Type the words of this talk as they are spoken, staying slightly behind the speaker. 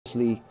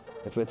Obviously,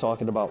 if we're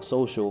talking about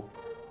social,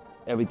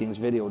 everything's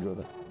video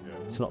driven. Yeah.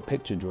 It's not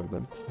picture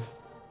driven.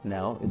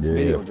 Now it's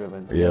video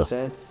driven. You know what I'm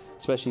saying?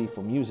 Especially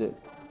for music.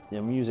 You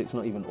know, music's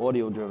not even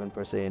audio driven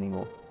per se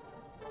anymore.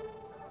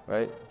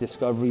 Right?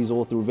 Discovery's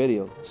all through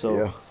video.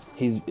 So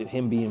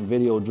him being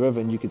video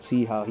driven, you could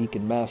see how he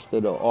can master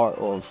the art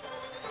of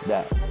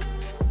that.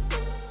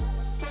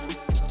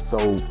 So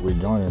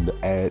with Joyner,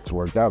 the ads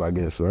worked out, I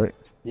guess, right?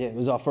 Yeah, it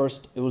was our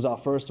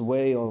first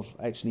way of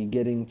actually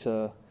getting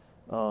to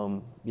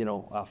you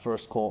know, our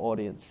first core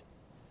audience.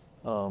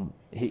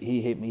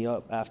 He hit me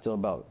up after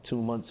about 2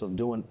 months of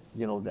doing,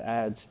 you know, the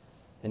ads,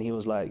 and he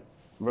was like,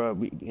 bro,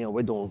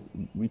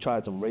 we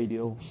tried some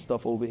radio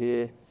stuff over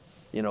here,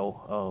 you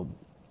know,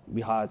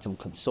 we hired some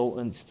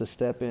consultants to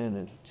step in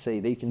and say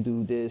they can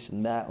do this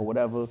and that or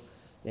whatever.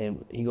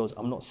 And he goes,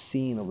 I'm not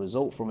seeing a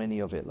result from any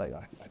of it. Like,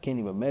 I can't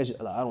even measure,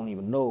 like, I don't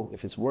even know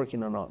if it's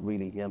working or not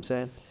really, you know what I'm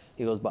saying?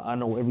 He goes, but I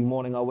know every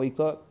morning I wake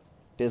up,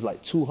 there's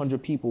like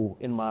 200 people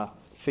in my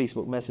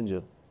Facebook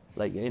Messenger,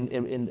 like in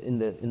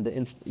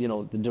the you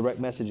know, the direct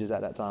messages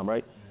at that time,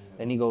 right?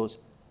 And he goes,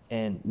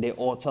 and they're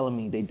all telling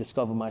me they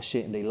discover my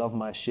shit and they love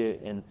my shit,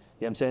 and you know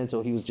what I'm saying?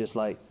 So he was just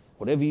like,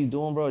 whatever you're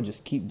doing, bro,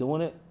 just keep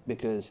doing it,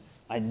 because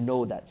I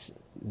know that's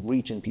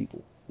reaching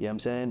people, you know what I'm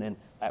saying? And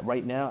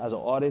right now, as an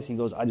artist, he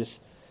goes, I just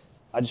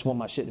want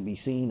my shit to be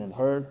seen and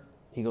heard.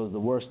 He goes, the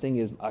worst thing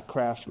is I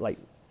craft like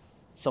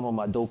some of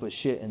my dopest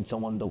shit and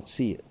someone don't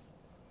see it.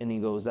 And he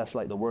goes, that's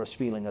like the worst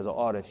feeling as an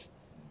artist.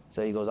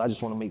 So he goes, I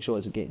just want to make sure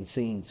it's getting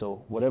seen.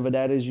 So whatever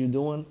that is you're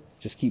doing,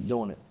 just keep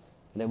doing it.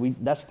 And then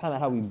that's kind of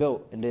how we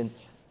built. And then,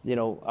 you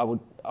know,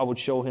 I would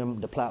show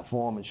him the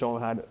platform and show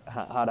him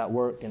how that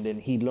worked. And then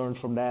he'd learn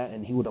from that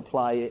and he would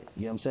apply it,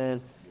 you know what I'm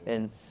saying?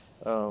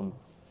 And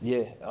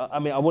yeah, I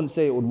mean, I wouldn't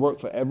say it would work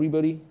for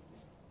everybody,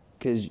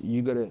 because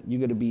you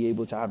gotta be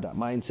able to have that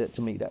mindset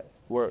to make that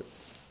work.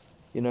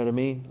 You know what I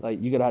mean?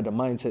 Like, you gotta have the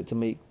mindset to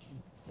make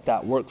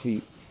that work for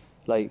you.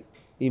 Like,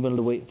 even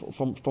the way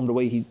from the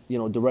way he, you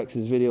know, directs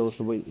his videos,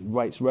 the way he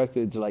writes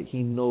records, like,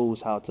 he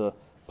knows how to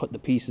put the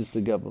pieces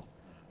together.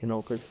 You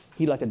know, cause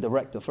he like a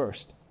director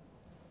first.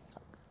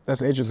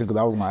 That's interesting, because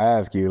I was gonna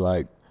ask you,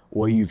 like,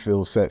 what do you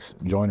feel sets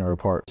Joyner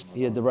apart?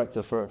 He a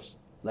director first.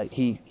 Like,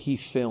 he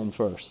filmed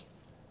first,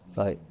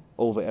 like,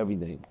 over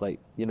everything. Like,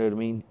 you know what I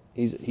mean?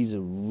 He's a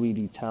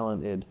really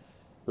talented,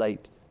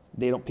 like,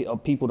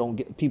 people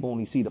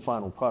only see the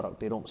final product.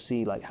 They don't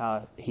see like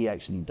how he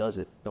actually does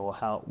it, or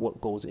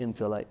what goes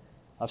into, like,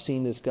 I've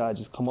seen this guy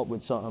just come up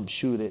with something,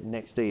 shoot it,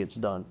 next day it's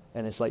done,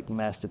 and it's like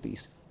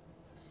masterpiece.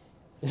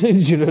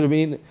 You know what I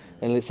mean?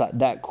 And it's like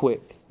that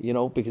quick, you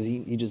know, because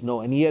he just know,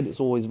 and he edits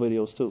all his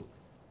videos too.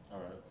 All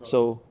right,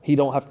 so he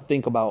don't have to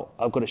think about,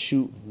 I've got to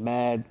shoot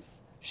mad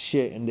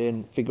shit and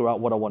then figure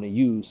out what I want to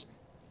use.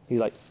 He's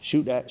like,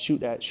 shoot that,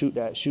 shoot that, shoot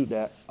that, shoot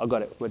that. I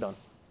got it, we're done.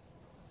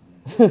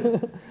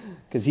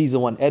 Because he's the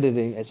one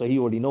editing, and so he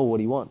already know what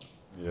he wants.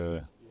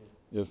 Yeah.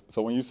 Yes.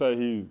 So when you say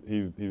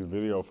he's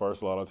video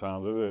first, a lot of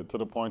times, is it to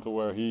the point to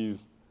where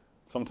he's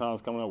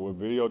sometimes coming up with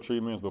video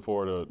treatments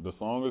before the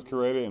song is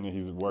created, and then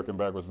he's working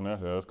backwards from there?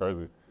 Yeah, that's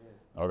crazy.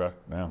 Okay,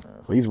 damn.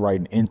 So he's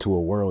writing into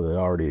a world that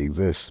already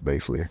exists,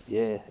 basically.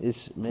 Yeah,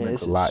 it's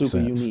makes a lot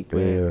super sense. unique,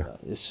 man.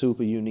 Yeah. It's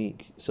super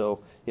unique.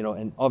 So, you know,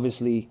 and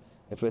obviously,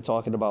 if we're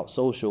talking about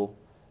social,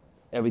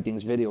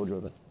 everything's video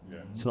driven. Yeah.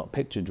 It's not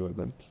picture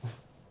driven.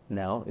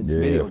 Now it's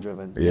video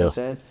driven. You know what I'm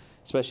saying?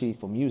 Especially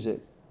for music.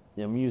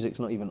 You know, music's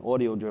not even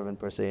audio driven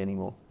per se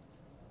anymore.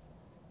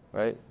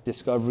 Right?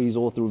 Discovery's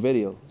all through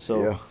video.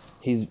 So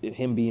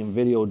him being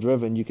video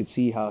driven, you could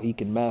see how he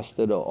can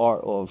master the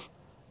art of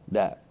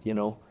that, you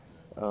know?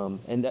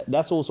 And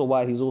that's also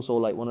why he's also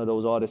like one of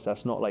those artists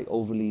that's not like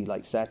overly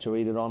like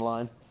saturated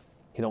online.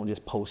 He don't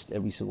just post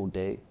every single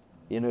day.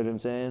 You know what I'm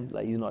saying?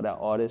 Like, he's not that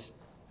artist.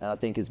 And I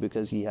think it's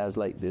because he has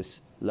like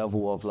this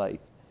level of like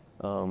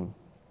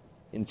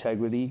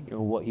integrity in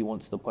what he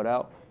wants to put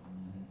out.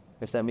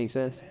 If that makes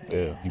sense.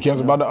 Yeah, he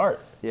cares about the art.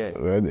 Yeah.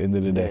 At the end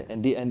of the day.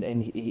 And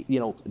he, you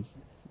know,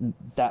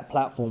 that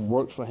platform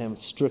worked for him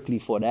strictly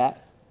for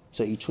that.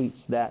 So he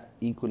treats that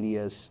equally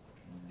as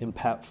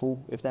impactful,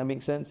 if that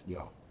makes sense.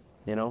 Yeah.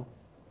 You know?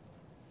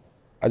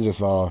 I just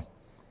saw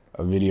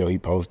a video he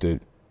posted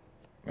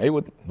maybe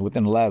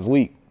within the last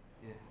week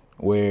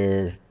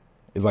where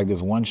it's like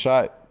this one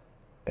shot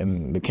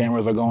and the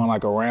cameras are going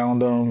like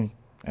around him.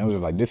 And it was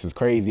just like, this is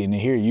crazy. And to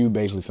hear you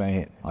basically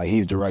saying like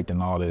he's directing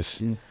all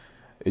this,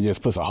 it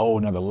just puts a whole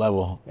nother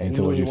level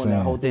into what you're saying.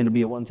 That whole thing to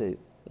be a one take.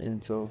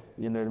 And so,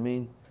 you know what I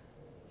mean?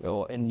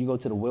 And you go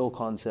to the Will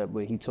concept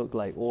where he took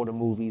like all the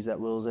movies that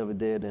Will's ever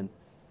did and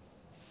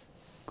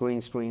green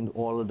screened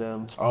all of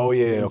them. Oh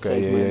yeah,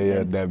 okay,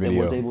 yeah, that video. And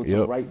was able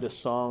to write the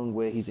song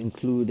where he's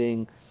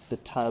including the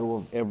title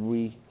of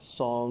every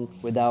song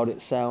without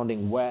it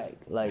sounding whack.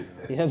 Like,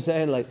 you know what I'm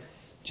saying? Like,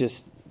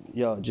 just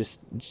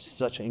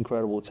such an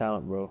incredible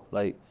talent, bro.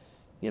 Like,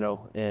 you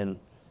know, and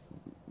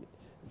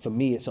for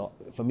me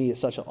it's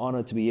such an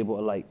honor to be able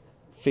to like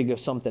figure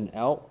something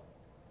out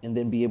and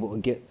then be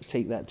able to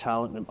take that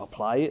talent and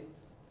apply it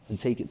and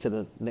take it to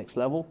the next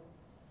level.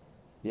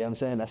 You know what I'm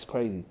saying? That's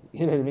crazy.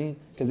 You know what I mean?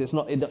 Because it's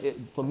not,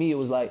 for me, it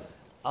was like,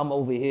 I'm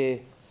over here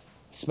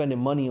spending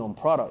money on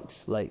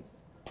products, like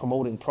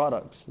promoting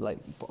products, like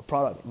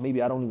product maybe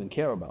I don't even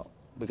care about,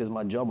 because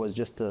my job was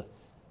just to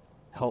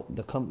help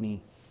the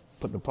company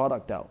put the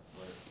product out.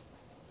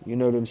 You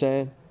know what I'm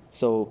saying?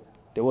 So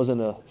there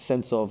wasn't a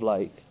sense of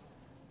like,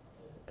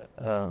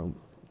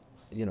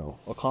 you know,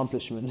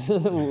 accomplishment.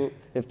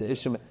 If the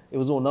instrument, it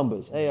was all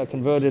numbers. Hey, I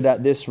converted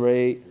at this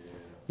rate,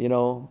 you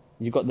know,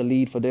 you got the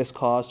lead for this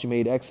cost, you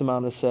made X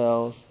amount of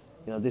sales,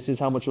 you know, this is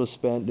how much was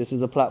spent, this is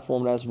the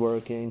platform that's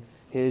working,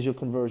 here's your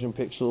conversion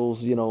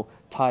pixels, you know,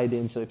 tied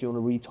in, so if you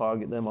want to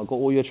retarget them, I'll got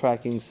all your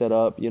tracking set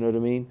up, you know what I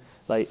mean?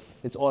 Like,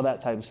 it's all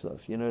that type of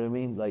stuff, you know what I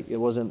mean? Like, it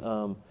wasn't,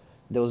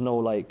 there was no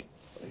like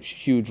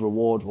huge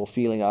reward or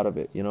feeling out of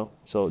it, you know?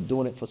 So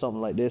doing it for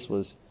something like this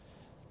was,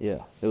 yeah,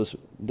 it was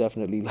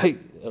definitely like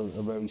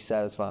a very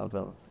satisfying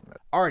feeling.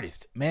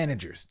 Artists,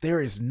 managers,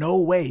 there is no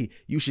way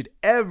you should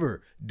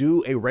ever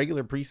do a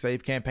regular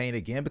pre-save campaign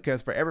again,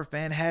 because Forever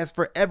Fan has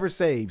Forever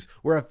Saves,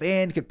 where a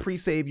fan could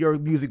pre-save your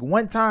music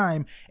one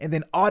time and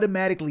then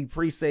automatically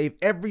pre-save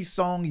every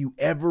song you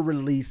ever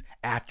release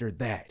after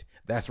that.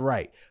 That's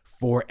right,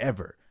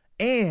 forever.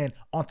 And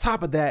on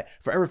top of that,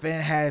 Forever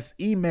Fan has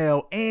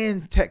email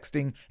and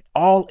texting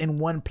all in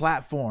one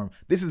platform.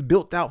 This is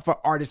built out for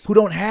artists who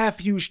don't have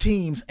huge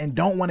teams and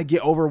don't want to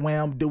get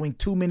overwhelmed doing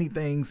too many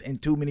things in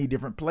too many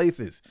different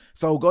places.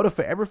 So go to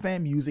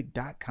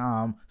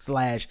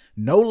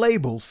foreverfanmusic.com/no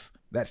labels.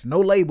 That's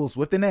no labels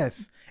with an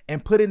S,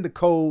 and put in the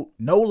code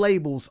no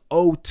labels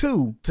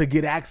 02 to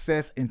get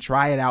access and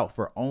try it out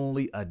for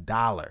only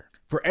 $1.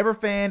 Forever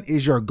Fan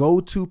is your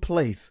go-to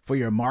place for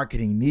your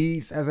marketing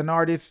needs as an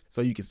artist,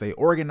 so you can stay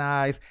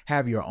organized,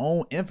 have your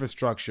own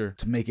infrastructure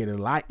to make it a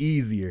lot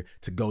easier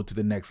to go to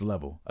the next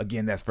level.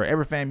 Again, that's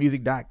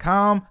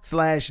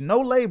foreverfanmusic.com/no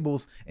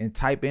labels, and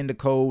type in the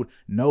code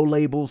no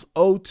labels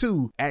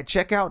 02 at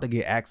checkout to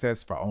get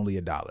access for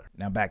only $1.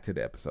 Now back to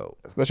the episode.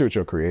 Especially with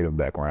your creative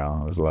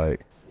background, it's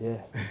like, Yeah.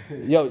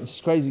 Yo,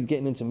 it's crazy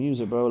getting into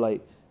music, bro.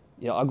 Like,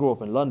 you know, I grew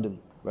up in London,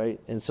 right?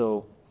 And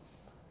so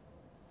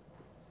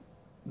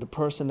the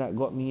person that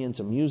got me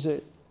into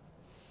music,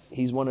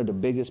 he's one of the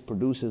biggest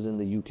producers in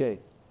the UK.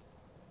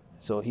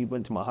 So he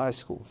went to my high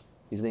school.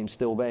 His name's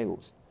Still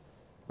Bangles,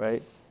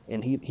 right?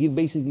 And he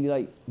basically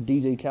like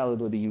DJ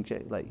Khaled of the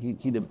UK. Like he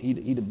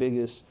the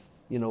biggest,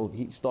 you know,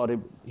 he was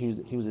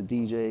a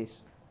DJ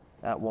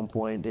at one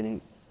point, then he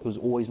was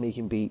always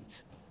making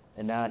beats.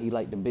 And now he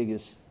like the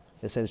biggest,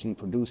 essentially,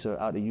 producer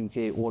out of the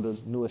UK. All the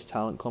newest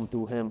talent come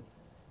through him.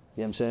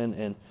 You know what I'm saying?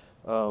 And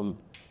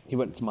he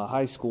went to my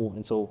high school,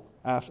 and so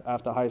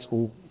after high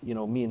school, you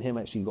know, me and him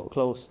actually got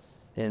close,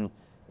 and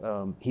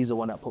he's the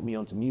one that put me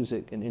onto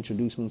music and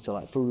introduced me to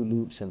like Fruity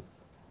Loops and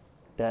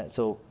that.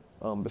 So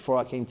before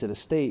I came to the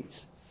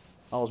States,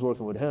 I was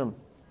working with him,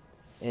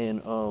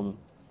 and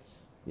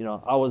you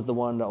know, I was the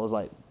one that was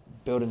like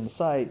building the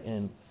site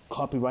and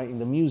copywriting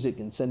the music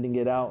and sending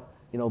it out.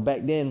 You know,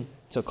 back then,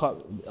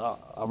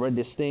 I read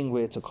this thing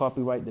where to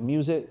copyright the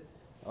music,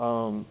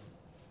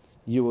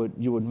 you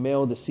would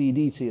mail the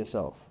CD to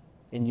yourself,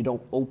 and you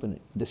don't open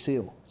it, the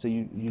seal. So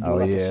you do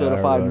a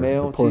certified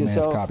mail to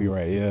yourself.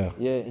 Copyright, yeah.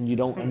 Yeah, and you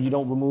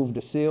don't remove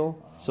the seal,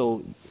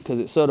 so because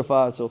it's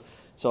certified. So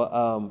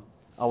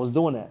I was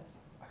doing that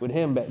with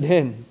him back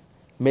then,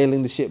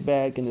 mailing the shit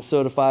back and the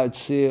certified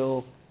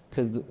seal,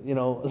 because you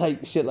know,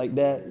 like shit like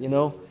that, you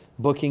know,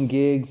 booking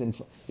gigs, and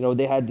you know,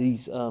 they had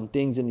these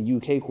things in the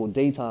UK called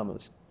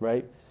daytimers,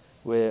 right,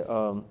 where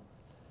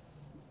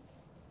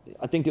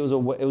I think it was a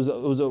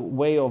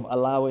way of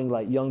allowing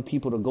like young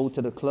people to go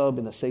to the club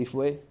in a safe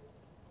way.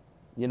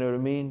 You know what I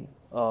mean?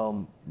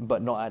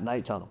 But not at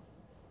nighttime.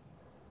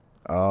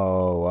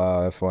 Oh,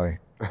 wow, that's funny.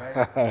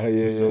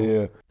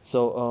 Yeah.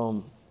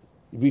 So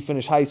we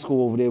finished high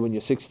school over there when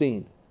you're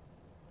 16.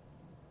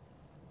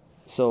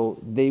 So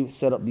they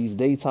set up these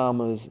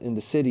daytimers in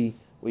the city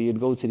where you'd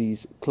go to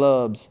these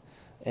clubs,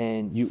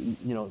 and you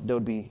know, there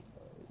would be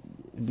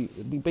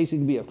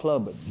basically be a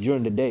club, but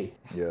during the day.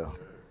 Yeah.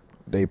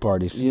 Day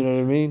parties. You know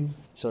what I mean?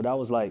 So that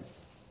was like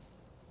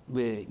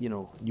where, you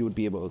know, you would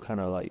be able to kind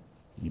of like,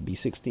 you'd be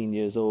 16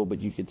 years old, but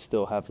you could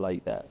still have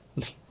like that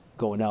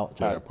going out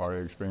type. Yeah,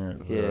 party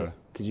experience. Yeah,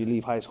 because you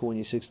leave high school when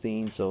you're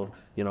 16, so,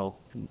 you know,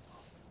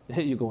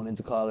 you're going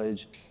into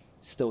college,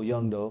 still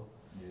young though.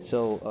 Yeah.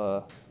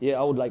 So, yeah,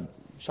 I would like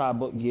try to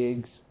book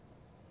gigs,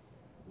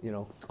 you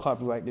know,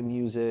 copyright the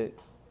music,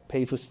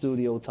 pay for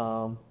studio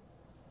time.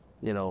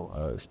 You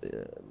know,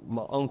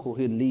 my uncle,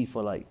 he'd leave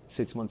for like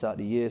 6 months out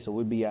the year, so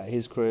we'd be at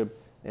his crib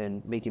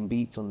and making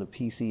beats on the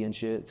PC and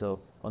shit,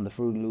 so on the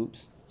Fruity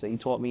Loops. So he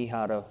taught me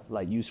how to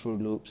like use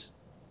Fruity Loops,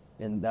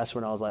 and that's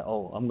when I was like,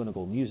 oh, I'm gonna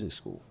go music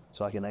school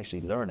so I can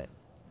actually learn it.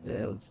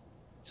 Yeah.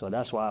 So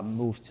that's why I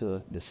moved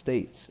to the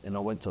States, and I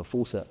went to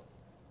Full Set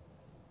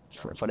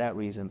for that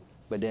reason.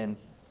 But then,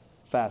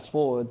 fast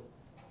forward,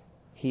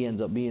 he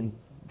ends up being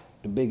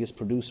the biggest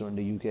producer in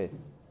the UK,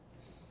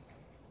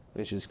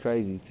 which is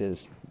crazy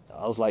because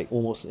I was like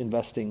almost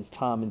investing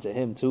time into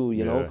him too,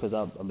 you know, Yeah. because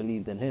I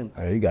believed in him.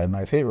 Hey, you got a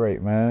nice hit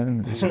rate,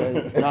 man.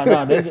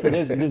 No,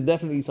 there's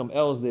definitely some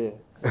L's there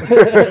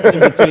in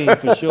between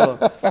for sure.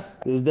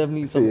 There's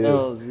definitely some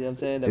L's, you know what I'm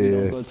saying, that we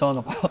don't go talk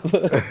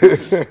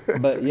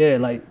about. But yeah,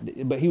 like,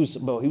 but he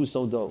was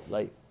so dope.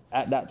 Like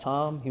at that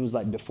time, he was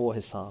like before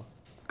his time.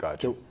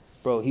 Gotcha.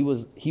 Bro, he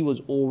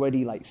was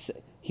already like,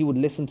 he would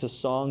listen to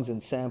songs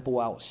and sample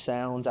out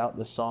sounds out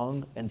the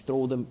song and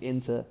throw them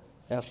into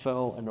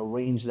FL and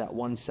arrange that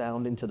one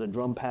sound into the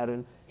drum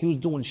pattern. He was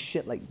doing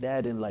shit like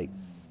that in like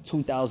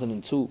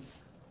 2002.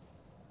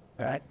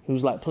 Right. He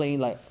was like playing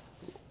like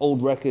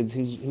old records.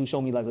 He was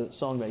showing me like a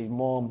song that his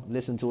mom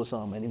listened to or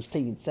something, and he was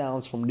taking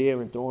sounds from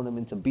there and throwing them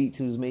into beats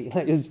he was making.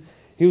 Like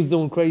he was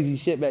doing crazy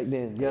shit back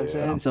then. You know what I'm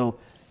saying? So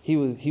he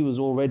was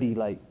already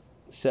like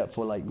set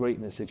for like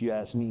greatness, if you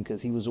ask me,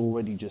 because he was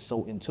already just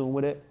so in tune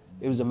with it.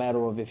 It was a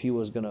matter of if he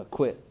was gonna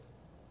quit.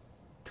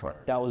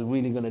 That was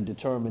really gonna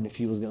determine if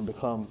he was gonna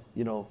become,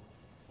 you know,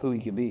 who he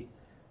could be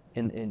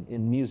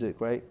in music,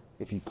 right?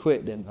 If he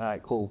quit, then all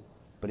right, cool.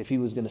 But if he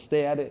was gonna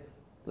stay at it,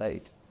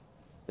 like,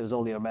 it was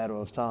only a matter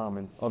of time.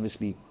 And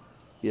obviously,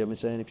 you know what I'm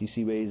saying, if you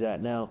see where he's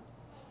at now,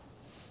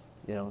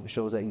 you know, it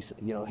shows that he's,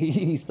 you know,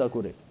 he stuck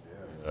with it.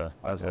 Yeah.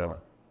 That's yeah. hard.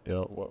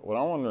 Yeah. What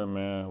I'm wondering,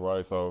 man,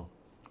 right? So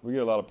we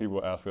get a lot of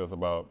people ask us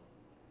about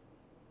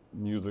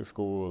music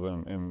schools,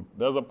 and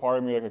there's a part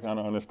of me that can kind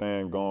of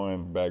understand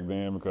going back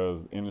then because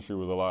industry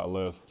was a lot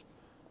less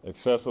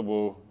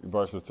accessible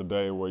versus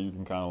today, where you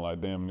can kind of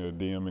like damn near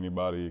DM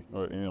anybody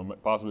or, you know,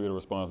 possibly get a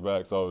response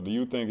back. So do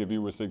you think if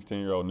you were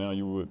 16-year-old now,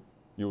 you would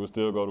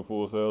still go to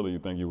Full Sail, or do you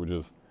think you would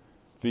just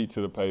feet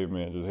to the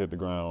pavement, just hit the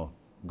ground,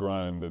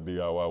 grind the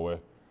DIY way?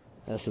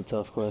 That's a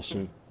tough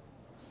question.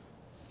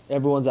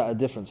 Everyone's at a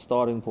different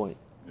starting point,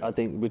 I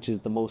think, which is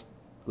the most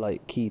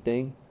like key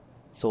thing.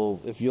 So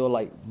if you're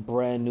like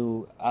brand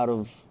new out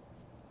of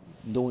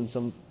doing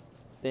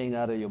something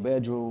out of your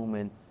bedroom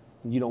and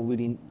you don't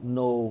really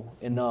know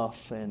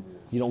enough and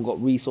you don't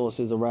got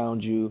resources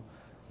around you,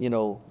 you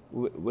know,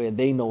 where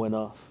they know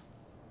enough.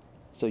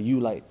 So you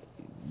like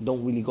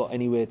don't really got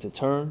anywhere to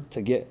turn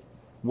to get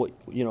what,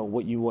 you know,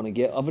 what you want to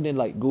get, other than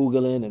like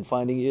Googling and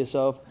finding it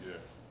yourself.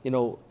 You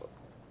know,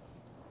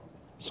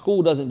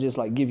 school doesn't just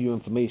like give you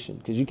information,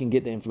 because you can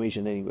get the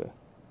information anywhere.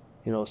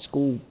 You know,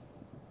 school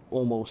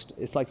almost,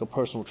 it's like a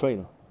personal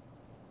trainer.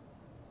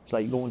 It's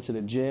like going to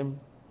the gym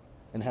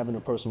and having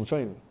a personal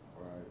trainer.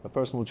 A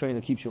personal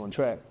trainer keeps you on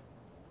track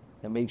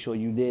and makes sure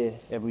you're there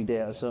every day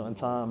at a certain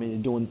time, and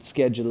you're doing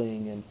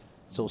scheduling. And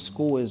so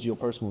school is your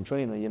personal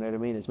trainer, you know what I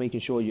mean? It's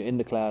making sure you're in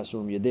the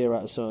classroom, you're there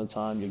at a certain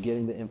time, you're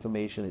getting the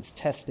information, it's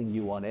testing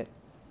you on it,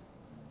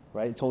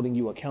 right? It's holding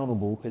you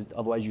accountable, because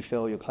otherwise you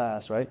fail your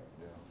class, right?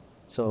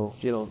 So,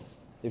 you know,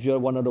 if you're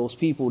one of those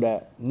people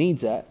that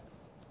needs that,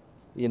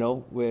 you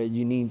know, where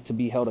you need to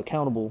be held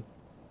accountable,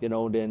 you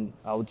know, then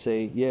I would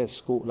say, yeah,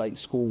 school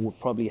would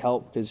probably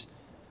help, because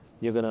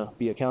you're gonna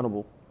be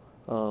accountable.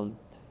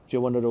 If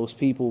you're one of those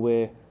people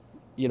where,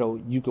 you know,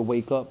 you could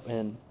wake up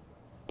and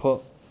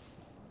put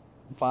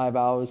 5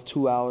 hours,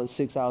 2 hours,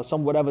 6 hours,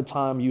 some whatever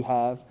time you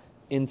have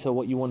into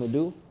what you want to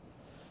do,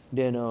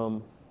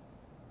 then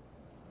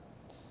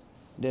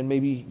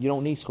maybe you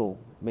don't need school.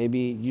 Maybe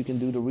you can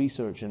do the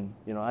research. And,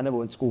 you know, I never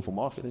went to school for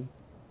marketing,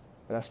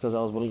 but that's because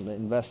I was willing to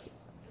invest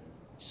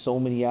so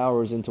many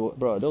hours into it.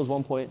 Bro, there was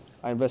one point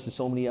I invested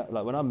so many,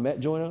 like when I met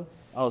Joyner,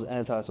 I was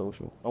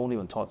antisocial. I won't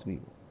even talk to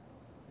people,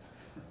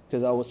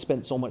 because I would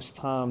spend so much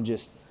time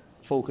just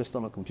focused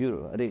on a computer.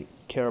 I didn't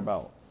care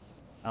about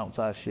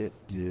outside shit.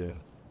 Yeah.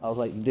 I was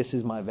like, this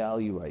is my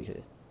value right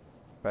here,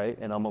 right?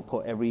 And I'm gonna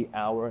put every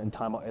hour and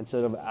time out.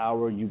 Instead of an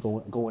hour you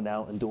going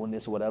out and doing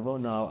this or whatever,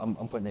 no,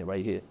 I'm putting it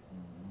right here.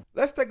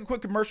 Let's take a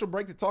quick commercial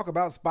break to talk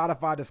about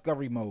Spotify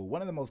Discovery Mode,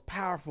 one of the most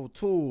powerful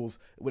tools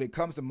when it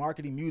comes to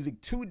marketing music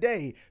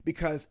today,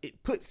 because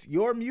it puts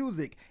your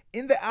music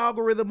in the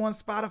algorithm on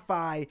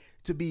Spotify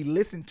to be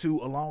listened to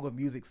along with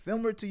music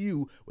similar to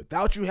you,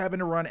 without you having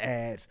to run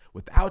ads,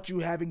 without you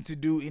having to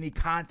do any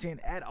content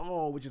at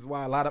all, which is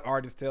why a lot of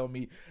artists tell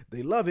me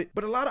they love it.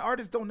 But a lot of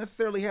artists don't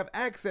necessarily have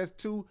access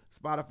to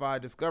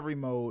Spotify Discovery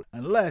Mode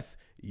unless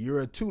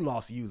you're a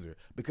 2Loss user,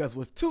 because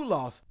with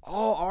 2Loss,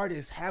 all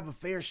artists have a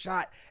fair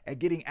shot at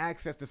getting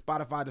access to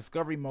Spotify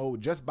Discovery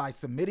Mode just by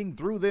submitting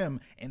through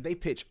them, and they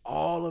pitch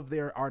all of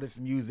their artists'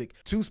 music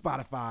to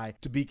Spotify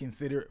to be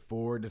considered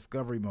for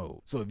Discovery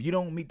Mode. So if you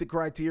don't meet the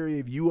criteria,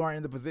 if you are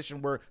in the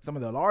position where some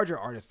of the larger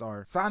artists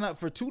are, sign up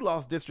for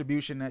 2Loss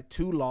distribution at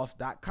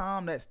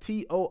 2loss.com. That's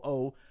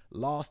TOO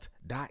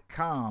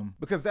lost.com,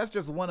 because that's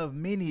just one of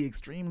many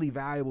extremely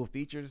valuable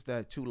features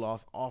that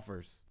 2Loss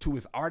offers to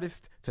its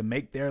artists to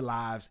make their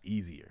lives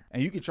easier.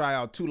 And you can try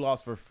out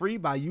 2Loss for free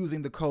by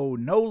using the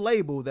code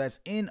NOLABEL, that's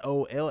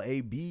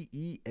NOLABEL,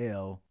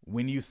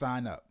 when you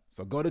sign up.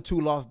 So go to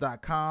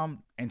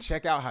 2loss.com and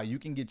check out how you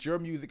can get your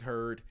music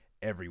heard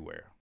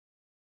everywhere.